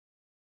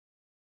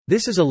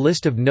This is a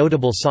list of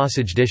notable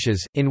sausage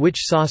dishes, in which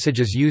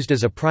sausage is used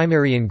as a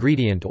primary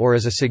ingredient or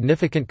as a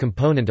significant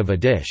component of a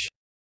dish.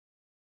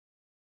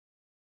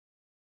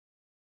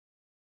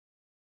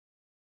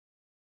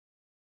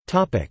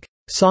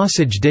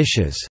 Sausage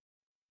dishes.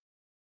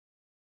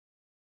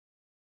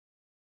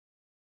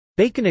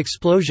 Bacon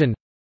explosion,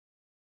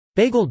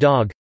 bagel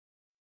dog,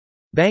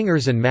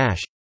 bangers and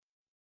mash,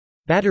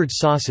 battered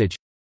sausage,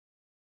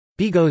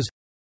 bigos,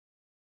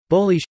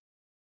 bolish,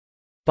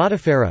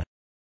 botifera,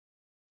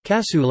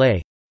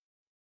 cassoulet,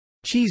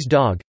 cheese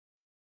dog,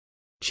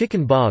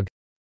 chicken bog,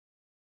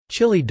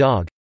 chili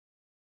dog,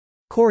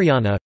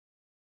 coriana,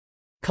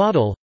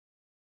 coddle,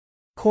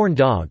 corn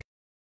dog,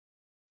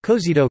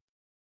 cozito,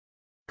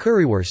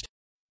 currywurst,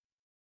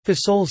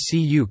 fasole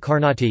cu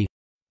carnati,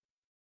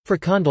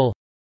 fricandel,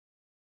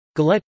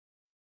 galette,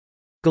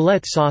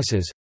 galette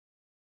sauces,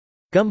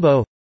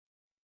 gumbo,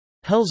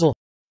 helzel,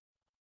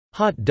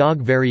 hot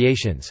dog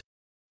variations,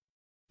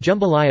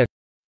 jambalaya,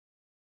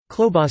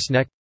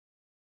 klobasnek,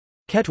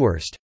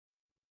 ketwurst,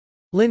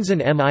 Linsen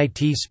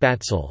mit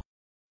Spatzel,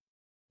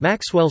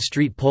 Maxwell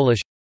Street Polish,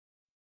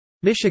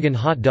 Michigan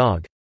hot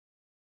dog,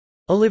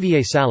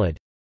 Olivier salad,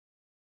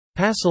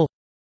 Passel,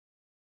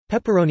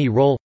 pepperoni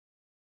roll,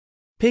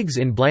 pigs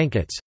in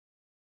blankets,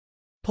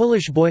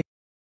 Polish boy,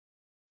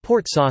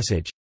 port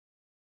sausage,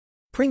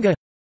 Pringa,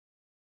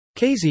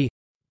 Kazy,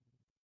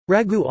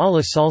 Ragu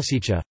alla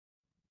salsicha,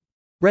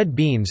 red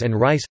beans and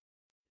rice,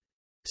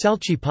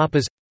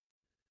 salchipapas,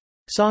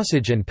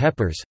 sausage and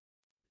peppers,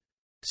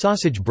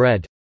 sausage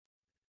bread,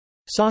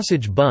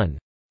 sausage bun,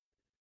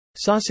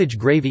 sausage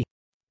gravy,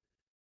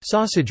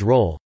 sausage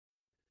roll,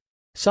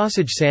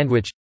 sausage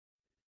sandwich,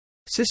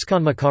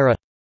 siskonmakara,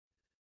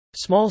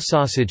 small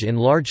sausage in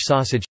large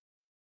sausage,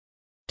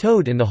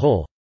 toad in the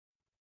hole,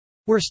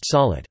 wurst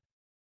solid.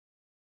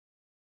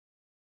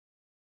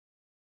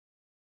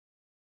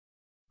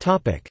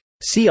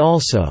 See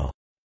also: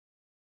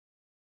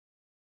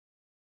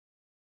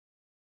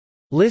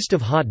 List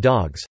of hot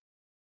dogs,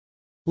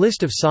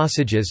 List of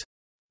sausages,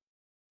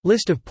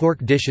 List of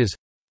pork dishes,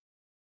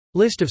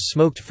 List of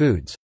smoked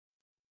foods,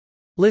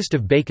 List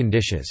of bacon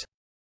dishes.